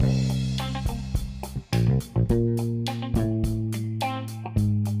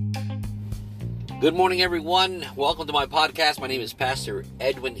Good morning, everyone. Welcome to my podcast. My name is Pastor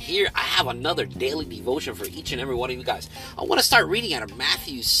Edwin here. I have another daily devotion for each and every one of you guys. I want to start reading out of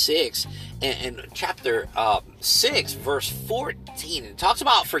Matthew 6 and chapter 6, verse 14. It talks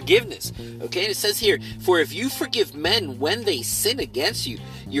about forgiveness. Okay, and it says here, "For if you forgive men when they sin against you,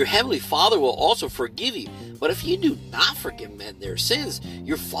 your heavenly Father will also forgive you. But if you do not forgive men their sins,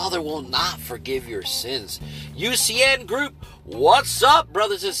 your Father will not forgive your sins." UCN group, what's up,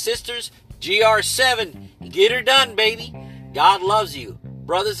 brothers and sisters? GR-7, get her done, baby. God loves you.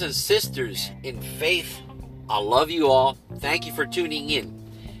 Brothers and sisters in faith, I love you all. Thank you for tuning in.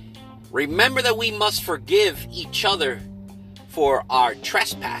 Remember that we must forgive each other for our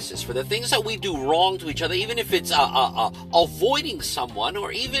trespasses, for the things that we do wrong to each other, even if it's avoiding someone,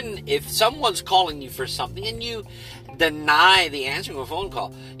 or even if someone's calling you for something and you deny the answering of a phone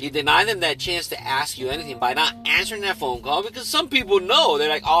call. You deny them that chance to ask you anything by not answering that phone call, because some people know. They're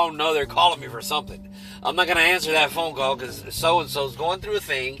like, oh no, they're calling me for something. I'm not going to answer that phone call because so-and-so's going through a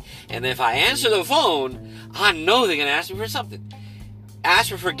thing, and if I answer the phone, I know they're going to ask me for something. Ask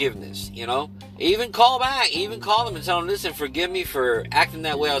for forgiveness, Even call back, even call them and tell them, listen, forgive me for acting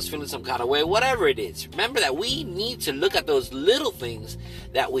that way. I was feeling some kind of way, whatever it is. Remember that we need to look at those little things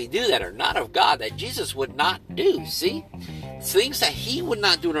that we do that are not of God, that Jesus would not do, see? Things that he would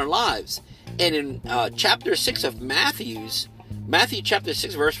not do in our lives. And in chapter 6 of Matthew chapter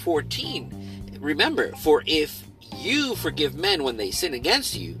 6, verse 14, remember, "For if you forgive men when they sin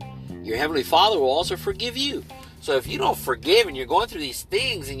against you, your heavenly Father will also forgive you." So if you don't forgive and you're going through these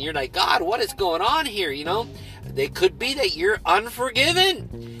things and you're like, God, what is going on here? It could be that you're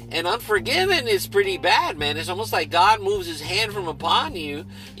unforgiven. And unforgiven is pretty bad, man. It's almost like God moves his hand from upon you,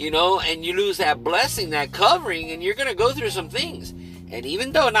 and you lose that blessing, that covering, and you're going to go through some things. And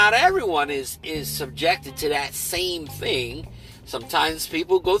even though not everyone is subjected to that same thing, sometimes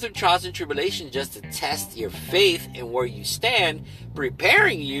people go through trials and tribulations just to test your faith and where you stand,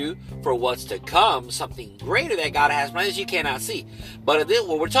 preparing you for what's to come, something greater that God has planned you cannot see. But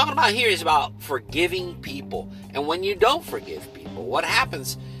what we're talking about here is about forgiving people. And when you don't forgive people, what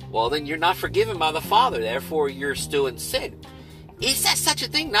happens? Well, then you're not forgiven by the Father. Therefore, you're still in sin. Is that such a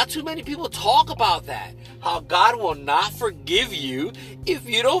thing? Not too many people talk about that. How God will not forgive you if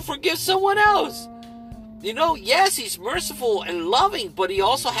you don't forgive someone else. Yes, he's merciful and loving, but he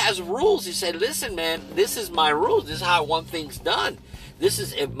also has rules. He said, listen, man, this is my rules. This is how I want things done. This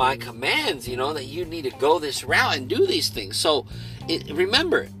is my commands, that you need to go this route and do these things. So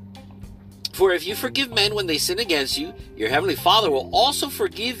remember, for if you forgive men when they sin against you, your heavenly Father will also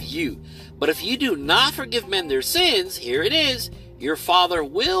forgive you. But if you do not forgive men their sins, here it is, your Father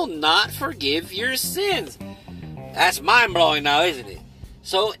will not forgive your sins. That's mind-blowing now, isn't it?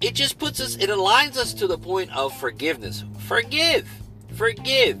 So it just it aligns us to the point of forgiveness. Forgive.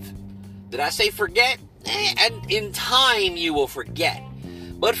 Did I say forget? And in time you will forget.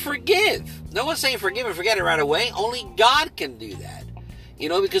 But forgive. No one's saying forgive and forget it right away. Only God can do that.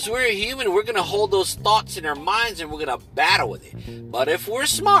 Because we're a human, we're going to hold those thoughts in our minds and we're going to battle with it. But if we're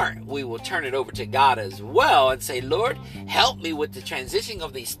smart, we will turn it over to God as well and say, Lord, help me with the transitioning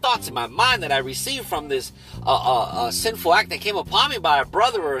of these thoughts in my mind that I received from this sinful act that came upon me by a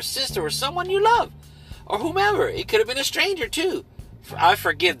brother or a sister or someone you love or whomever. It could have been a stranger too. I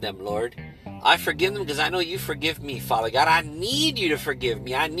forgive them, Lord. I forgive them because I know you forgive me, Father God. I need you to forgive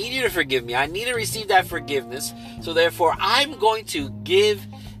me. I need you to forgive me. I need to receive that forgiveness. So therefore, I'm going to give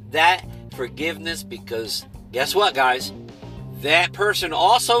that forgiveness because guess what, guys? That person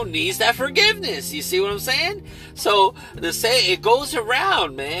also needs that forgiveness. You see what I'm saying? So it goes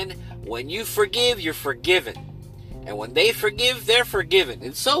around, man. When you forgive, you're forgiven. And when they forgive, they're forgiven.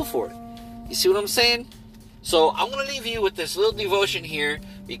 And so forth. You see what I'm saying? So I'm going to leave you with this little devotion here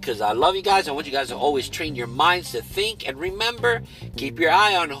because I love you guys. I want you guys to always train your minds to think. And remember, keep your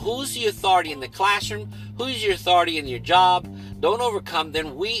eye on who's the authority in the classroom, who's your authority in your job. Don't overcome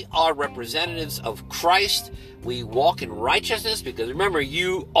them. We are representatives of Christ. We walk in righteousness because remember,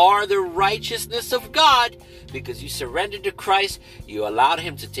 you are the righteousness of God because you surrendered to Christ. You allowed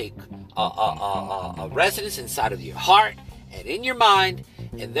him to take a residence inside of your heart and in your mind.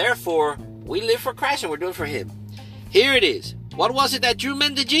 And therefore, we live for Christ and we're doing for him. Here it is. What was it that drew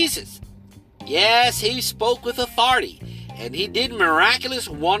men to Jesus? Yes, he spoke with authority and he did miraculous,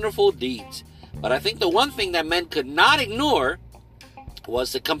 wonderful deeds. But I think the one thing that men could not ignore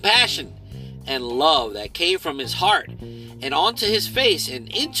was the compassion and love that came from his heart and onto his face and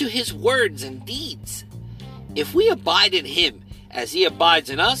into his words and deeds. If we abide in him as he abides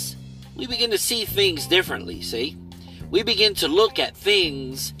in us, we begin to see things differently, see? We begin to look at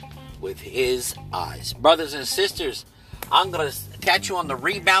things with his eyes. Brothers and sisters, I'm going to catch you on the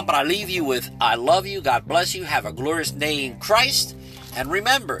rebound, but I leave you with, I love you. God bless you. Have a glorious day in Christ. And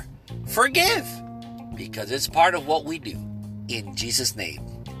remember, forgive, because it's part of what we do. In Jesus' name,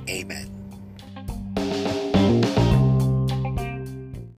 amen.